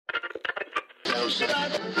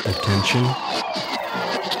Attention.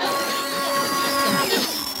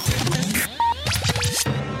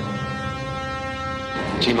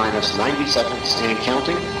 T-minus 90 seconds and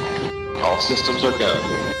counting. All systems are go.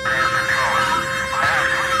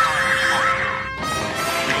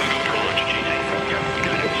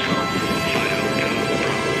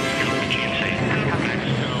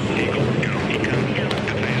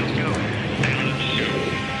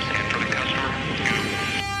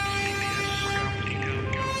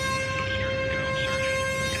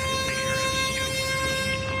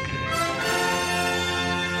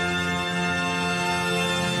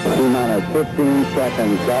 T-minus 15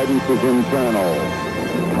 seconds. Guidance is internal.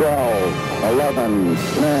 12, 11,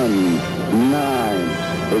 10,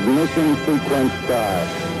 9. Ignition sequence start.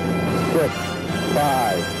 6,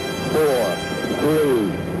 5, 4, 3,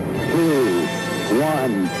 2,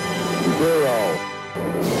 1, 0.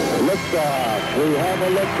 Liftoff. We have a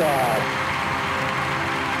liftoff.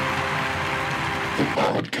 The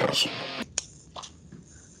Podcastle.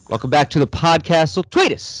 Welcome back to the Podcastle.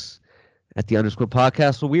 Tweet us at the _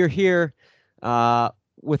 Podcastle. We are here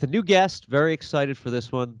with a new guest. Very excited for this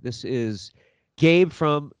one. This is Gabe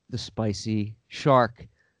from the Spicy Shark.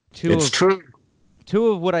 Two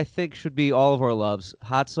of what I think should be all of our loves: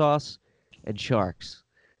 hot sauce and sharks.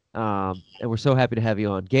 And we're so happy to have you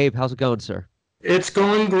on. Gabe, how's it going, sir? It's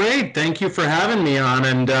going great. Thank you for having me on.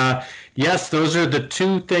 And yes, those are the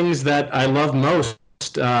two things that I love most.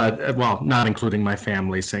 Well, not including my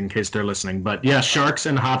family, in case they're listening. But yeah, sharks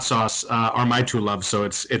and hot sauce are my two loves. So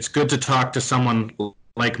it's good to talk to someone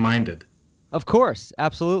like-minded. Of course,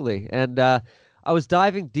 absolutely. And I was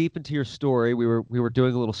diving deep into your story. We were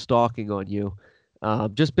doing a little stalking on you,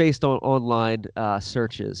 just based on online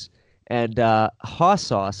searches. And Hot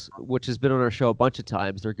Sauce, which has been on our show a bunch of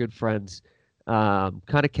times, they're good friends, kind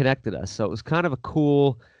of connected us. So it was kind of a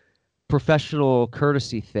cool professional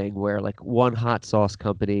courtesy thing where like one hot sauce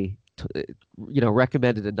company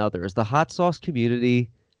recommended another. Is the hot sauce community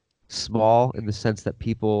small in the sense that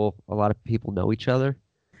a lot of people know each other?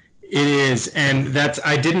 It is, and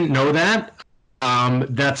I didn't know that.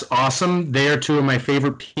 That's awesome. They are two of my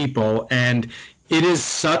favorite people, and it is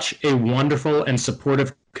such a wonderful and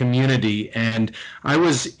supportive community. And I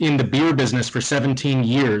was in the beer business for 17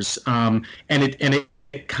 years, and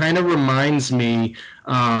it kind of reminds me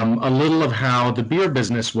a little of how the beer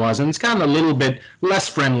business was, and it's gotten a little bit less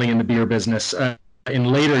friendly in the beer business in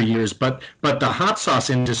later years. But the hot sauce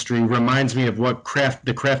industry reminds me of what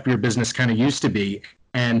the craft beer business kind of used to be,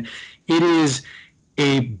 and it is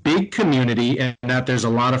a big community, and that there's a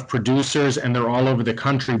lot of producers, and they're all over the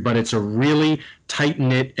country. But it's a really tight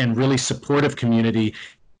knit and really supportive community.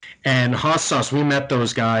 And Hot Sauce, we met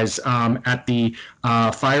those guys at the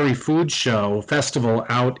Fiery Food Show Festival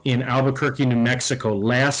out in Albuquerque, New Mexico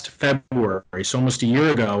last February, so almost a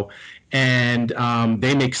year ago. And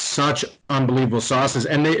they make such unbelievable sauces.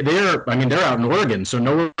 And they're out in Oregon, so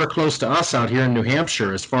nowhere close to us out here in New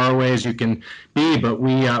Hampshire, as far away as you can be. But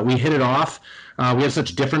we hit it off. We have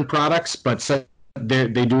such different products, but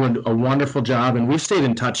they do a wonderful job. And we've stayed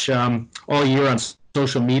in touch all year on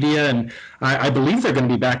social media, and I believe they're going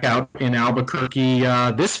to be back out in Albuquerque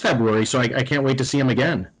this February, so I can't wait to see them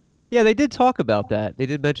again. Yeah, they did talk about that. They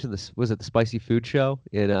did mention this. Was it the Spicy Food Show?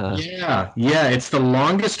 Yeah, it's the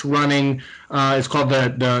longest running. It's called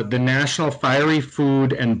the National Fiery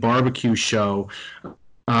Food and Barbecue Show,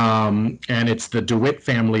 and it's the DeWitt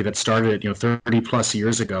family that started it, 30 plus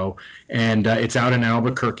years ago, and it's out in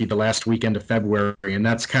Albuquerque the last weekend of February, and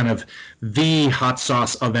that's kind of the hot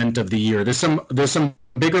sauce event of the year. There's some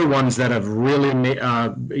bigger ones that have really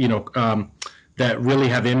that really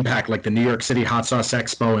have impact, like the New York City Hot Sauce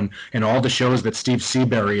Expo and all the shows that Steve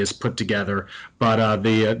Seabury has put together. But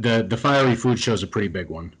the Fiery Food Show is a pretty big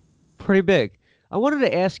one. Pretty big. I wanted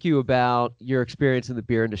to ask you about your experience in the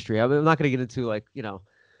beer industry. I'm not going to get into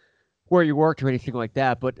where you worked or anything like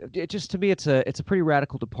that, but to me, it's a pretty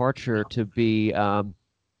radical departure to be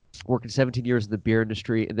working 17 years in the beer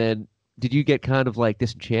industry. And then did you get kind of like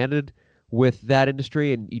disenchanted with that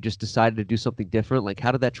industry and you just decided to do something different? Like,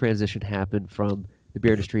 how did that transition happen from the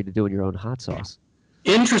beer industry to doing your own hot sauce?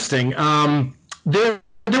 Interesting. There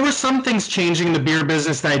were some things changing in the beer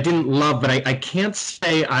business that I didn't love, but I can't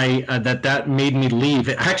say that made me leave.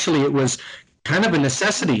 It was kind of a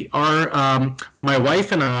necessity. My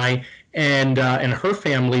wife and I and her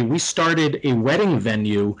family, we started a wedding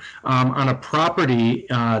venue on a property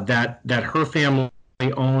that her family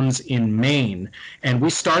owns in Maine, and we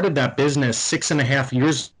started that business 6.5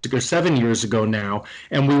 years ago, 7 years ago now,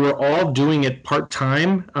 and we were all doing it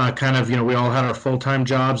part-time, we all had our full-time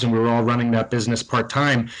jobs and we were all running that business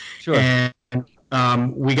part-time. Sure.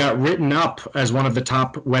 we got written up as one of the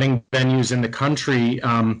top wedding venues in the country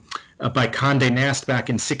by Condé Nast back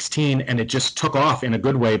in 16, and it just took off in a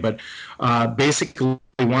good way. But basically,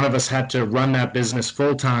 one of us had to run that business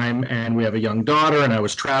full time, and we have a young daughter, and I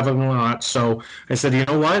was traveling a lot. So I said, you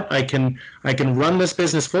know what, I can run this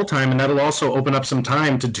business full time, and that'll also open up some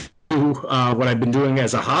time to do what I've been doing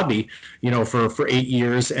as a hobby, for 8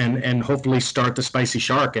 years, and hopefully start the Spicy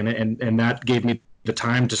Shark, and that gave me the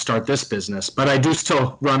time to start this business. But I do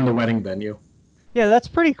still run the wedding venue. Yeah, that's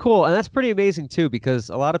pretty cool, and that's pretty amazing too, because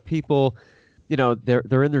a lot of people,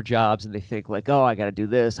 they're in their jobs and they think like, oh, I got to do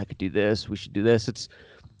this, I could do this, we should do this. It's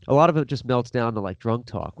a lot of it just melts down to like drunk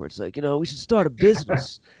talk, where it's like, we should start a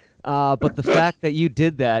business. But the fact that you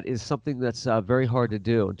did that is something that's very hard to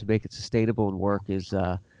do, and to make it sustainable and work is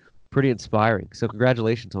pretty inspiring. So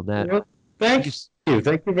congratulations on that. Well, thank you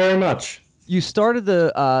very much. You started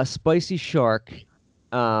the Spicy Shark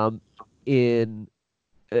in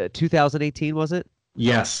 2018, was it?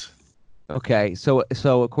 Yes. Okay, so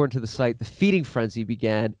according to the site, the Feeding Frenzy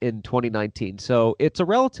began in 2019. So it's a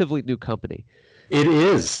relatively new company. It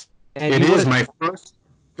is. And it is my first.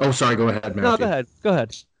 Oh, sorry. Go ahead, Matthew. No, go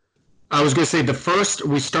ahead. I was going to say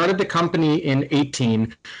we started the company in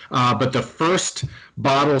 18, but the first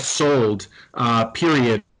bottle sold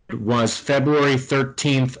period was February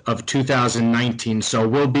 13th of 2019. So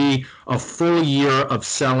we'll be a full year of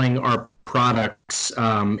selling our products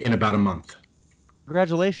in about a month.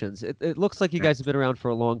 Congratulations. It looks like you guys have been around for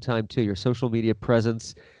a long time too. Your social media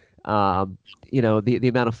presence, the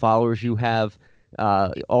amount of followers you have,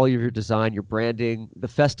 all of your design, your branding, the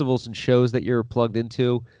festivals and shows that you're plugged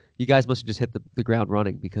into. You guys must have just hit the ground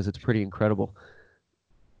running, because it's pretty incredible.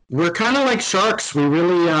 We're kind of like sharks. We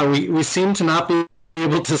really we seem to not be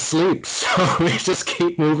able to sleep, so we just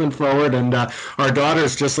keep moving forward. And our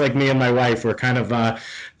daughter's just like me and my wife. We're kind of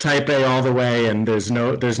type A all the way, and there's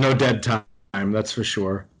no dead time. That's for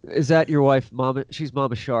sure. Is that your wife, Mama? She's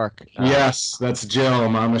Mama Shark. Yes, that's Jill,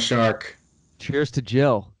 Mama Shark. Cheers to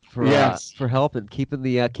Jill for helping keeping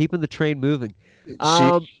the train moving.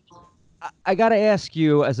 I got to ask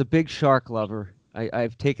you, as a big shark lover,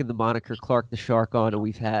 I've taken the moniker Clark the Shark on, and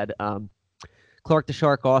we've had Clark the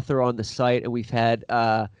Shark author on the site, and we've had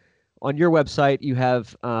on your website you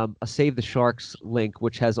have a Save the Sharks link,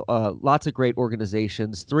 which has lots of great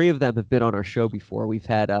organizations. 3 of them have been on our show before. We've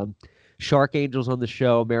had Shark Angels on the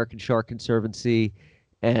show, American Shark Conservancy,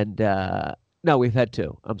 and no, we've had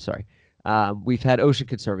 2. I'm sorry. We've had Ocean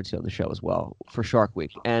Conservancy on the show as well for Shark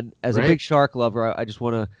Week. And as a big shark lover, I just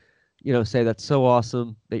want to say that's so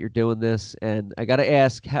awesome that you're doing this. And I got to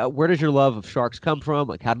ask, where does your love of sharks come from?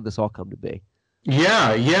 Like, how did this all come to be?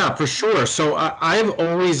 Yeah, for sure. So I've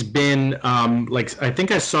always been I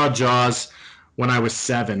think I saw Jaws when I was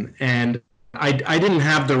 7, and I didn't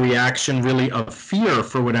have the reaction really of fear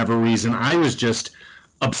for whatever reason. I was just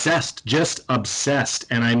obsessed.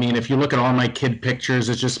 And I mean, if you look at all my kid pictures,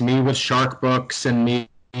 it's just me with shark books and me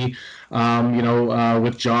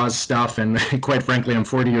with Jaws stuff. And quite frankly, I'm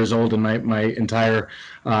 40 years old, and my entire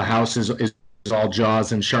house is all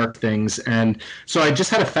Jaws and shark things. And so I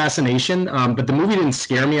just had a fascination, but the movie didn't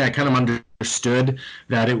scare me. I kind of understood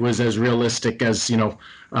that it was as realistic as,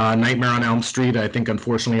 Nightmare on Elm Street. I think,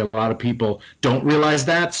 unfortunately, a lot of people don't realize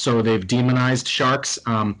that, so they've demonized sharks.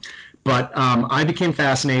 But I became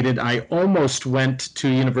fascinated. I almost went to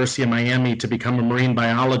University of Miami to become a marine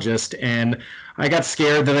biologist, and I got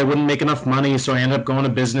scared that I wouldn't make enough money, so I ended up going to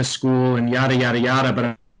business school and yada, yada, yada.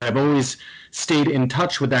 But I've always stayed in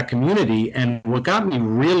touch with that community. And what got me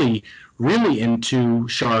really, really into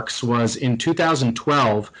sharks was in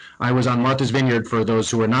 2012, I was on Martha's Vineyard. For those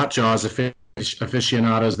who are not Jaws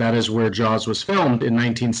aficionados, that is where Jaws was filmed in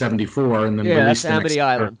 1974. And then released that's Amity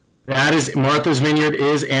Island. That is, Martha's Vineyard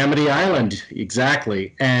is Amity Island,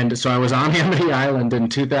 exactly. And so I was on Amity Island in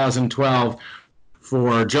 2012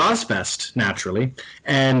 for Jaws Fest, naturally,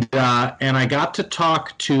 and I got to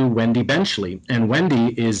talk to Wendy Benchley, and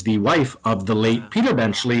Wendy is the wife of the late Peter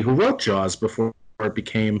Benchley, who wrote Jaws before it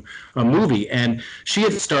became a movie. And she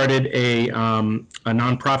had started a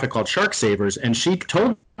nonprofit called Shark Savers, and she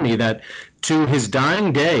told me that to his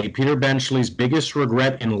dying day, Peter Benchley's biggest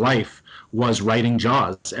regret in life was writing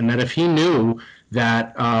Jaws, and that if he knew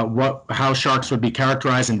that how sharks would be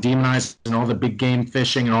characterized and demonized and all the big game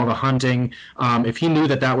fishing and all the hunting, if he knew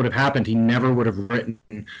that would have happened, he never would have written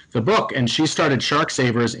the book. And she started Shark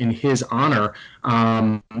Savers in his honor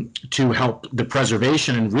to help the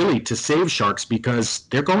preservation and really to save sharks, because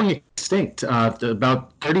they're going extinct.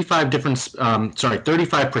 About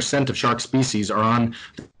 35% of shark species are on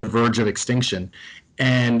the verge of extinction.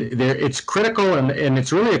 And it's critical, and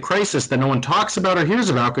it's really a crisis that no one talks about or hears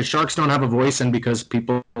about because sharks don't have a voice, and because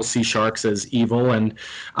people see sharks as evil. And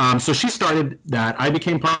so she started that. I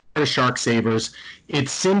became part of Shark Savers.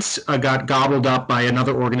 It's since got gobbled up by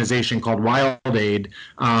another organization called Wild Aid.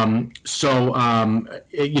 I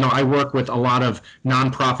work with a lot of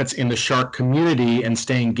nonprofits in the shark community and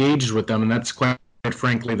stay engaged with them, and that's quite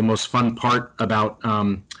frankly the most fun part about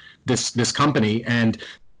this company. And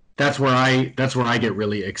that's where I get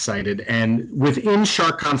really excited. And within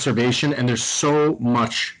shark conservation, and there's so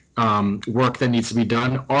much work that needs to be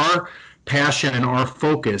done, our passion and our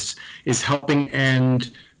focus is helping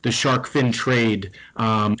end the shark fin trade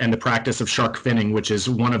and the practice of shark finning, which is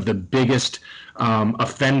one of the biggest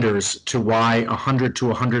offenders to why 100 to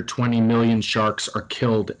 120 million sharks are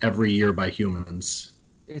killed every year by humans.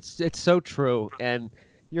 It's so true, and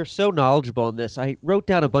you're so knowledgeable in this. I wrote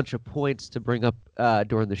down a bunch of points to bring up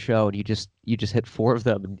during the show, and you just hit 4 of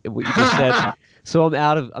them. And what you just said, so I'm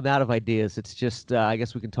out of ideas. It's just I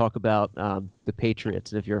guess we can talk about the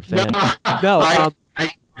Patriots, and if you're a fan.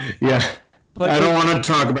 Yeah, but I don't want to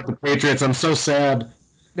talk about the Patriots. I'm so sad.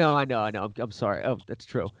 No, I know. I'm sorry. Oh, that's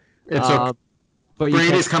true. It's okay. But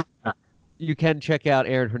Brady's coming back. You can check out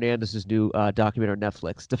Aaron Hernandez's new documentary on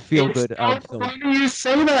Netflix, The Feel Good film. Film. Why do you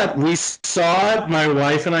say that? We saw it, my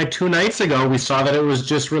wife and I, 2 nights ago. We saw that it was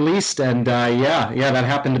just released, and that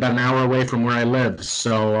happened about an hour away from where I live.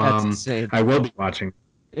 So That's insane. I will be watching.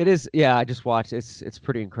 It is, yeah. I just watched. It's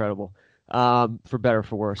pretty incredible, for better or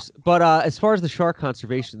for worse. But as far as the shark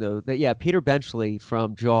conservation, though, Peter Benchley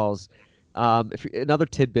from Jaws. Another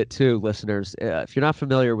tidbit too, listeners. If you're not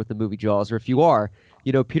familiar with the movie Jaws, or if you are.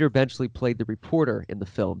 Peter Benchley played the reporter in the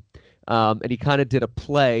film, and he kind of did a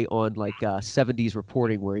play on 70s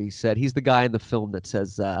reporting where he said he's the guy in the film that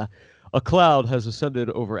says, a cloud has ascended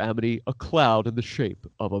over Amity, a cloud in the shape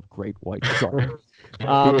of a great white shark.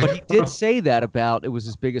 But he did say that about it was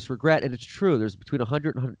his biggest regret, and it's true. There's between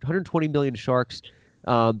 100 and 120 million sharks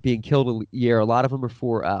being killed a year. A lot of them are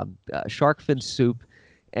for shark fin soup,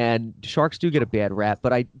 and sharks do get a bad rap.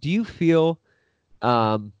 But do you feel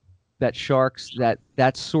that sharks,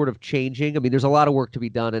 that's sort of changing? I mean, there's a lot of work to be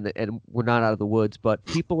done, and we're not out of the woods, but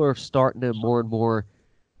people are starting to more and more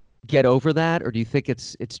get over that, or do you think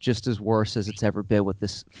it's just as worse as it's ever been with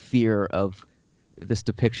this fear of this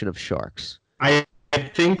depiction of sharks? I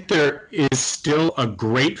think there is still a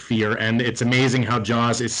great fear, and it's amazing how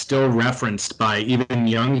Jaws is still referenced by even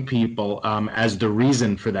young people as the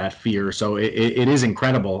reason for that fear. So it is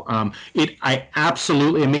incredible. I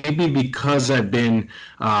absolutely, maybe because I've been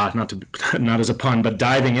not as a pun, but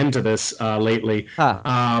diving into this lately,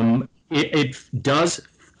 it does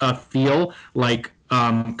feel like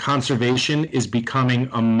conservation is becoming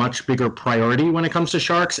a much bigger priority when it comes to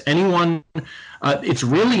sharks. It's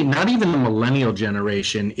really not even the millennial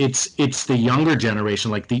generation. It's the younger generation,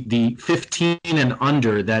 like the 15 and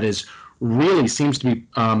under, that is really seems to be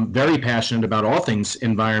very passionate about all things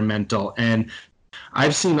environmental. And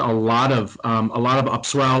I've seen a lot of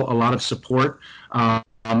upswell, a lot of support.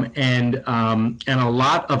 And a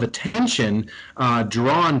lot of attention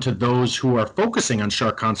drawn to those who are focusing on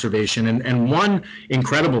shark conservation. And one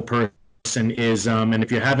incredible person is, and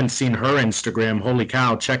if you haven't seen her Instagram, holy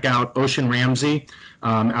cow, check out Ocean Ramsey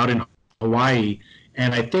out in Hawaii.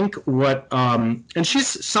 And I think and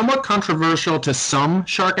she's somewhat controversial to some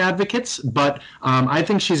shark advocates, but I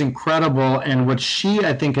think she's incredible. And what she,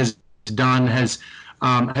 I think, has done has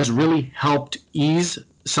really helped ease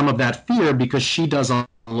some of that fear, because she does a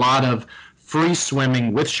lot of free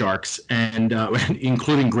swimming with sharks, and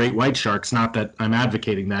including great white sharks. Not that I'm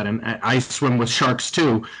advocating that, and I swim with sharks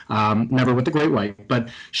too, never with the great white. But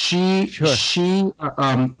she has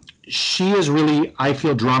really, I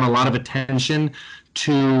feel, drawn a lot of attention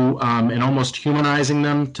to and almost humanizing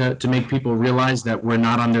them to make people realize that we're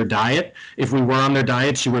not on their diet. If we were on their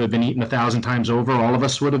diet, she would have been eaten 1,000 times over. All of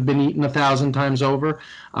us would have been eaten 1,000 times over.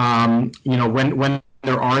 When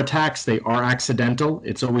there are attacks, they are accidental.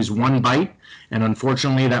 It's always one bite, and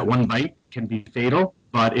unfortunately that one bite can be fatal,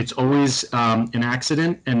 but it's always an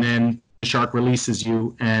accident, and then the shark releases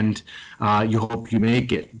you, and you hope you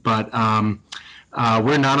make it. But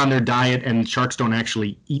we're not on their diet, and sharks don't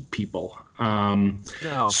actually eat people.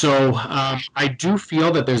 No. So I do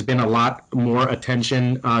feel that there's been a lot more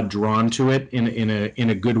attention drawn to it in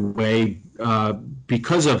a good way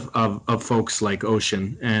because of folks like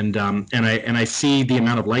Ocean, and I see the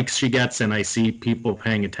amount of likes she gets, and I see people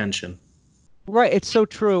paying attention. Right, it's so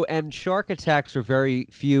true. And shark attacks are very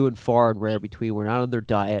few and far and rare between. We're not on their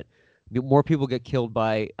diet. More people get killed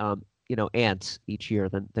by ants each year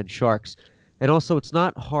than sharks. And also, it's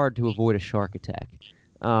not hard to avoid a shark attack.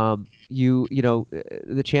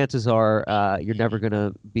 the chances are you're never going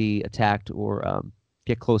to be attacked or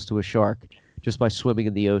get close to a shark just by swimming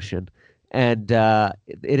in the ocean. And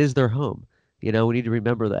it is their home. We need to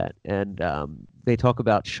remember that. And they talk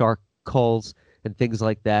about shark culls and things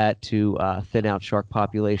like that to thin out shark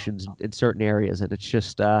populations in certain areas. And it's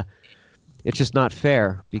just not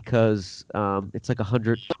fair because it's like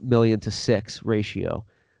 100 million to 6 ratio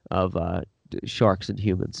of sharks and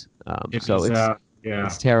humans.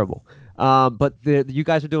 It's terrible. But you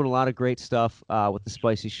guys are doing a lot of great stuff with the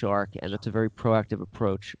Spicy Shark, and it's a very proactive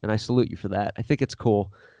approach, and I salute you for that. I think it's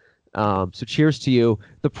cool. So cheers to you.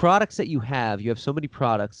 The products that you have so many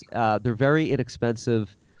products. They're very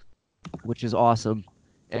inexpensive, which is awesome,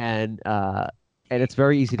 and it's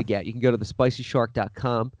very easy to get. You can go to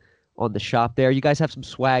thespicyshark.com on the shop there. You guys have some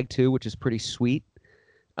swag too, which is pretty sweet.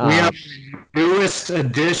 We have newest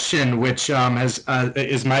edition, which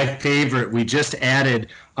is my favorite. We just added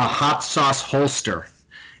a hot sauce holster,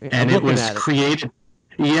 and it was created.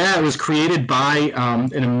 Yeah, it was created by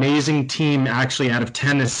an amazing team actually out of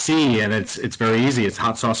Tennessee, and it's very easy. It's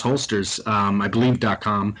Hot Sauce Holsters, I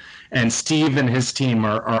believe.com, and Steve and his team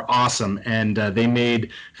are awesome, and they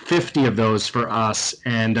made 50 of those for us,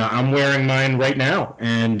 and I'm wearing mine right now,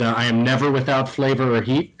 and I am never without flavor or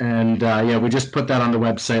heat, and we just put that on the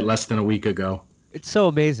website less than a week ago. It's so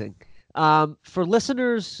amazing. For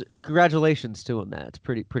listeners, congratulations to them. It's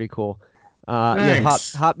pretty cool. You have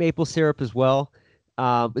hot maple syrup as well.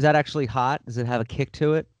 Is that actually hot? Does it have a kick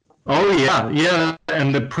to it? Oh yeah.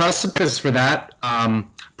 And the precipice for that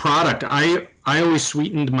product, I always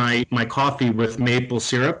sweetened my coffee with maple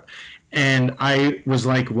syrup, and I was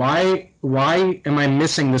like, why am I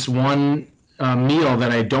missing this one meal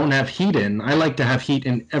that I don't have heat in? I like to have heat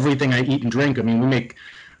in everything I eat and drink. I mean,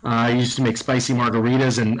 I used to make spicy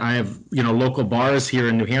margaritas, and I have local bars here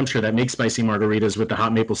in New Hampshire that make spicy margaritas with the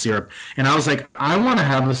hot maple syrup. And I was like, I want to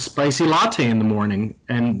have a spicy latte in the morning,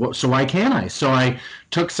 and so why can't I? So I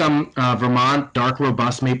took some Vermont dark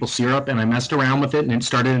robust maple syrup, and I messed around with it and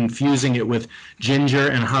started infusing it with ginger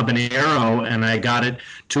and habanero, and I got it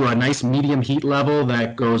to a nice medium heat level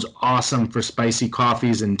that goes awesome for spicy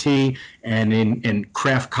coffees and tea and in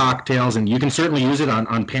craft cocktails. And you can certainly use it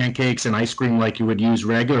on pancakes and ice cream like you would use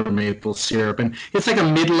regular maple syrup. And it's like a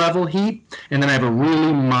mid-level heat. And then I have a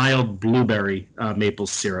really mild blueberry maple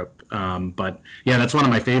syrup. But yeah, that's one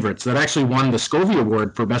of my favorites. That actually won the Scovie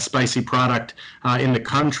Award for Best Spicy Product in the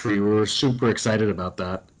country. We were super excited about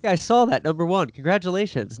that. Yeah, I saw that, #1.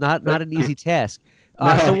 Congratulations. Not an easy task.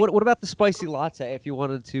 So what about the spicy latte? If you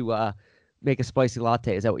wanted to make a spicy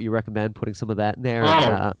latte, is that what you recommend? Putting some of that in there?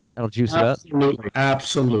 That'll juice it up?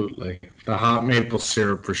 Absolutely. The hot maple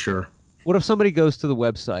syrup for sure. What if somebody goes to the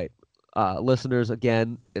website? Listeners,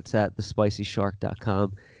 again, it's at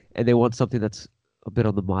thespicyshark.com, and they want something that's a bit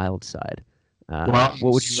on the mild side. What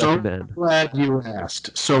would you recommend? Glad you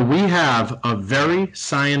asked. So we have a very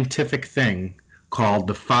scientific thing called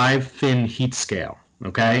the 5-fin heat scale.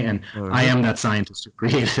 Okay, and I am that scientist who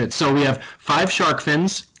created it. So we have 5 shark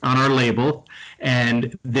fins on our label,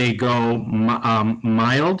 and they go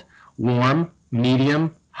mild, warm,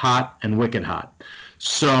 medium, hot, and wicked hot.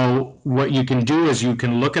 So what you can do is you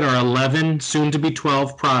can look at our 11, soon to be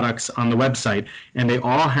 12 products on the website, and they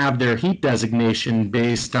all have their heat designation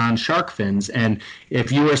based on shark fins. And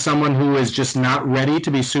if you are someone who is just not ready to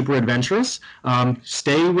be super adventurous,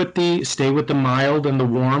 stay with the mild and the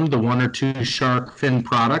warm, the 1 or 2 shark fin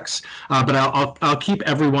products. But I'll keep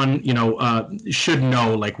everyone, should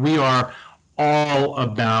know, like, we are all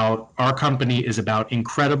about, our company is about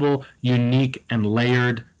incredible, unique, and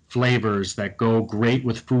layered flavors that go great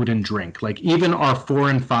with food and drink. Like even our 4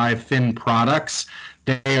 and 5 fin products,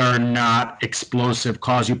 they are not explosive,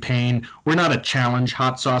 cause you pain. We're not a challenge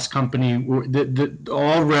hot sauce company.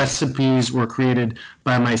 All recipes were created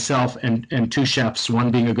by myself and 2 chefs, one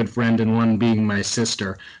being a good friend and one being my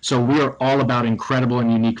sister. So we are all about incredible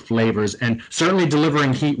and unique flavors, and certainly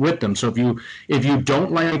delivering heat with them. So if you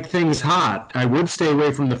don't like things hot, I would stay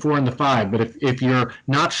away from the 4 and the 5. But if you're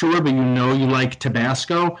not sure, but you like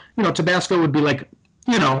Tabasco, Tabasco would be like,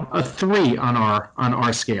 a 3 on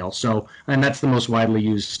our scale. So, and that's the most widely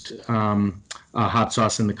used hot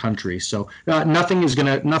sauce in the country. So nothing's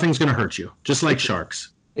gonna hurt you, just like sharks.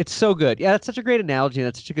 It's so good. Yeah, that's such a great analogy. And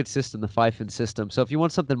that's such a good system, the 5-fin system. So if you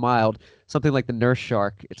want something mild, something like the Nurse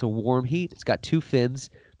Shark, it's a warm heat. It's got 2 fins.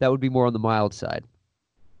 That would be more on the mild side.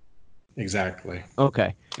 Exactly.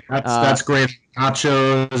 Okay. That's great.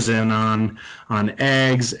 Nachos and on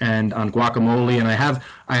eggs and on guacamole, and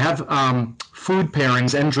I have food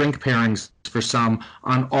pairings and drink pairings for some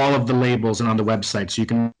on all of the labels and on the website, so you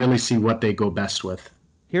can really see what they go best with.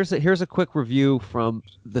 Here's a quick review from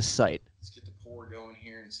the site. Let's get the pour going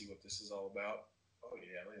here and see what this is all about. Oh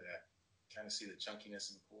yeah, look at that. Kind of see the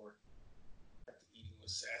chunkiness in the pour. Got the Eating with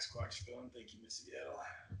Sasquatch going. Thank you, Miss Seattle.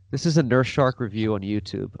 This is a Nurse Shark review on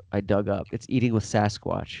YouTube. I dug up. It's Eating with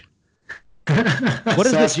Sasquatch. What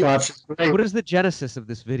is the genesis of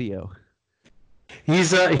this video?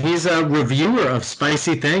 He's a reviewer of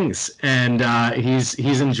spicy things, and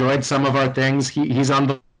he's enjoyed some of our things. He's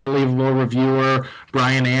unbelievable reviewer.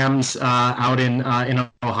 Brian Ames out in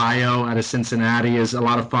Ohio, out of Cincinnati, is a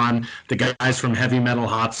lot of fun. The guys from Heavy Metal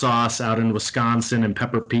Hot Sauce out in Wisconsin and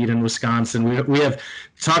Pepper Pete in Wisconsin. We have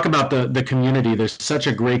talk about the community. There's such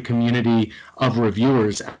a great community of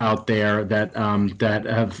reviewers out there that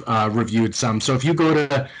have reviewed some. So if you go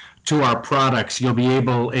to our products, you'll be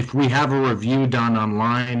able, if we have a review done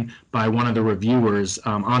online by one of the reviewers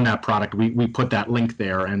on that product, we put that link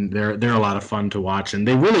there, and they're a lot of fun to watch, and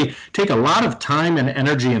they really take a lot of time and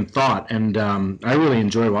energy and thought, and I really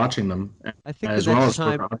enjoy watching them. I think as the well next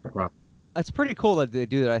as time, it's pretty cool that they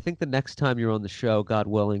do that. I think the next time you're on the show, God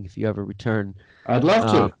willing, if you ever return, I'd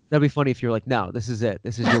love to. That'd be funny if you're like, no, this is it.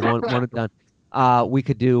 This is your one and done. We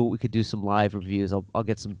could do some live reviews. I'll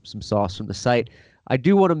get some sauce from the site. I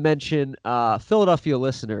do want to mention Philadelphia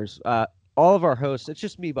listeners, all of our hosts. It's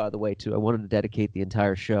just me, by the way, too. I wanted to dedicate the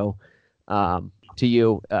entire show to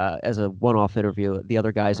you as a one-off interview. The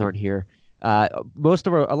other guys aren't here. A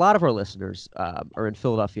lot of our listeners are in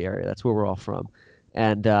Philadelphia area. That's where we're all from.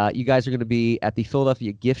 And you guys are going to be at the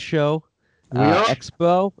Philadelphia Gift Show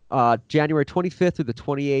Expo, January 25th through the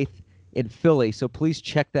 28th in Philly. So please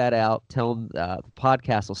check that out. Tell them the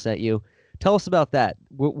podcast will send you. Tell us about that.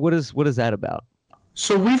 What is that about?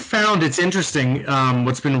 So we found it's interesting.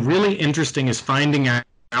 What's been really interesting is finding out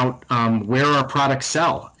where our products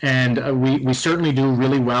sell, and we certainly do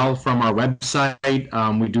really well from our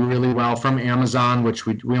website. We do really well from Amazon, which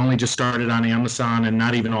we only just started on Amazon, and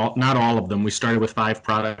not all of them. We started with 5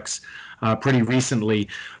 products pretty recently.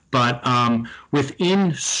 But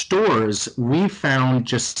within stores, we found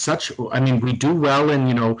we do well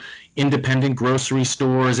in, independent grocery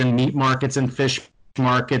stores and meat markets and fish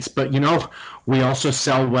markets, but we also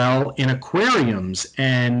sell well in aquariums,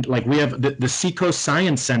 and like we have the Seacoast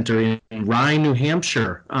Science Center in Rye, New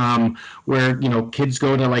Hampshire, where kids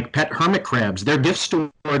go to like pet hermit crabs. Their gift store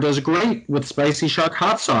does great with Spicy Shark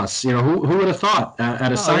hot sauce. Who would have thought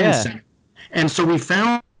at a science center? And so we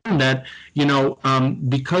found that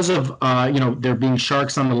because of there being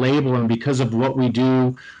sharks on the label, and because of what we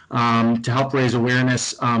do to help raise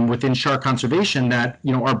awareness within shark conservation, that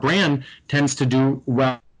our brand tends to do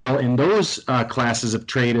well in those classes of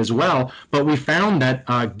trade as well. But we found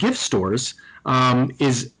that gift stores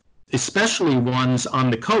is especially ones on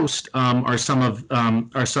the coast are some of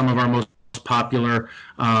our most popular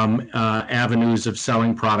avenues of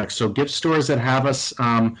selling products. So gift stores that have us,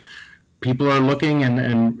 people are looking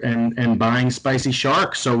and buying Spicy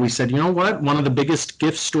Shark. So we said, what? One of the biggest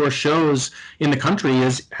gift store shows in the country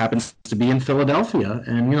happens to be in Philadelphia.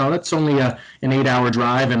 And, that's only an 8-hour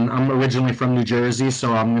drive. And I'm originally from New Jersey,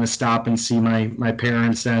 so I'm going to stop and see my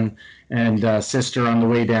parents and sister on the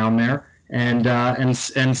way down there and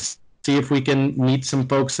see if we can meet some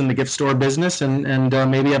folks in the gift store business and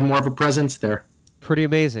maybe have more of a presence there. Pretty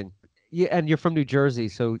amazing. Yeah, and you're from New Jersey,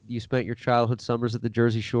 so you spent your childhood summers at the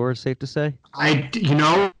Jersey Shore, safe to say?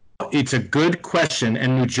 It's a good question,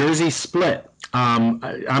 and New Jersey split.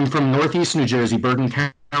 I'm from Northeast New Jersey, Bergen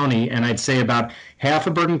County, and I'd say about half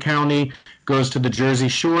of Bergen County goes to the Jersey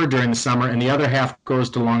Shore during the summer, and the other half goes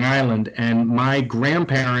to Long Island. And my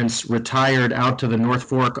grandparents retired out to the North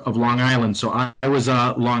Fork of Long Island, so I was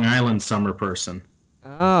a Long Island summer person.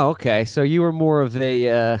 Oh, okay. So you were more of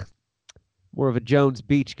a Jones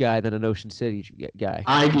Beach guy than an Ocean City guy.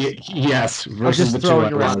 Yes. I'm just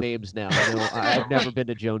throwing around names now. I've never been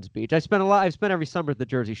to Jones Beach. I've spent every summer at the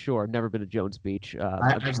Jersey Shore. I've never been to Jones Beach.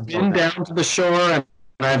 I've been down to the shore, and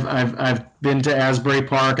I've been to Asbury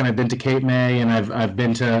Park, and I've been to Cape May, and I've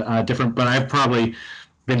been to different. But I've probably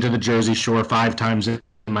been to the Jersey Shore 5 times in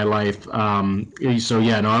my life. So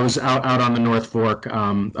yeah, no, I was out on the North Fork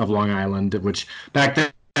of Long Island, which back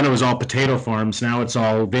then. And it was all potato farms. Now it's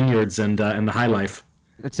all vineyards and the high life.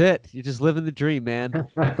 That's it. You're just living the dream, man.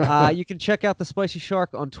 You can check out the Spicy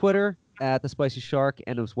Shark on Twitter at the Spicy Shark,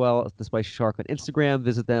 and as well as the Spicy Shark on Instagram.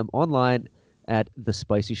 Visit them online at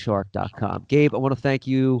thespicyshark.com. Gabe, I want to thank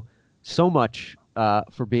you so much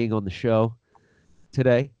for being on the show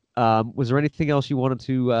today. Was there anything else you wanted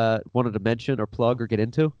to mention or plug or get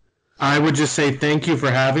into? I would just say thank you for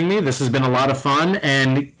having me. This has been a lot of fun,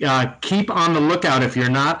 and keep on the lookout. If you're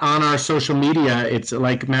not on our social media, it's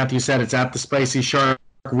like Matthew said, it's at the Spicy Shark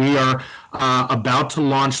we are about to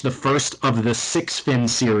launch the first of the 6-fin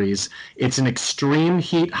series. It's an extreme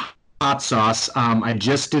heat hot sauce. I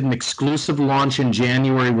just did an exclusive launch in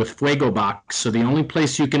January with Fuego Box. So the only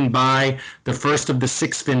place you can buy the first of the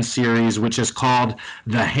 6-fin series, which is called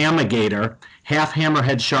the Hammergator, half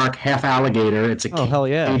hammerhead shark, half alligator. It's a hell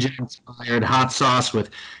yeah. Cajun-inspired hot sauce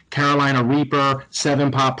with Carolina Reaper,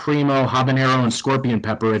 7-Pop Primo, habanero, and scorpion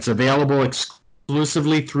pepper. It's available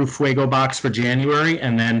exclusively through Fuego Box for January,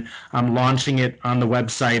 and then I'm launching it on the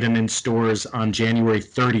website and in stores on January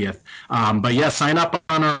 30th. But yeah, sign up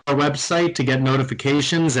on our website to get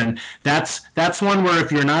notifications, and that's one where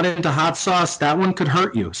if you're not into hot sauce, that one could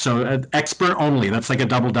hurt you. So expert only. That's like a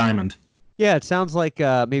double diamond. Yeah, it sounds like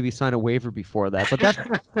maybe sign a waiver before that. But that's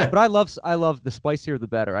but I love the spicier the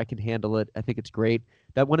better. I can handle it. I think it's great.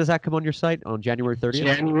 When does that come on your site? On January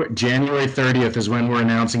 30th? January 30th is when we're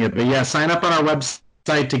announcing it. But yeah, sign up on our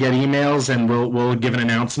website to get emails, and we'll give an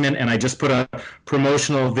announcement. And I just put a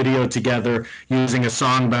promotional video together using a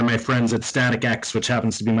song by my friends at Static X, which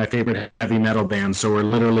happens to be my favorite heavy metal band. So we're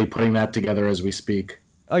literally putting that together as we speak.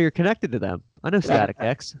 Oh, you're connected to them. I know Static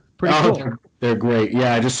X. Pretty cool. They're great.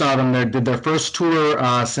 Yeah, I just saw them. They did their first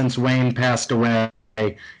tour since Wayne passed away,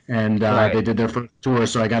 and they did their first tour.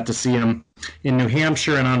 So I got to see them in New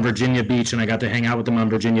Hampshire and on Virginia Beach, and I got to hang out with them on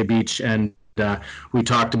Virginia Beach. And we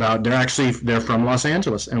talked about they're from Los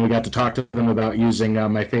Angeles, and we got to talk to them about using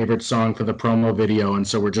my favorite song for the promo video. And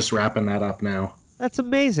so we're just wrapping that up now. That's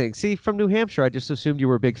amazing. See, from New Hampshire, I just assumed you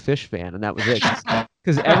were a big Fish fan, and that was it.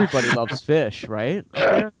 Because everybody loves Fish, right?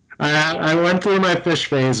 I went through my Fish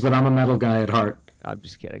phase, but I'm a metal guy at heart. I'm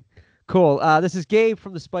just kidding. Cool. This is Gabe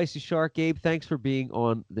from the Spicy Shark. Gabe, thanks for being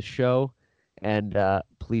on the show, and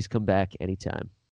please come back anytime.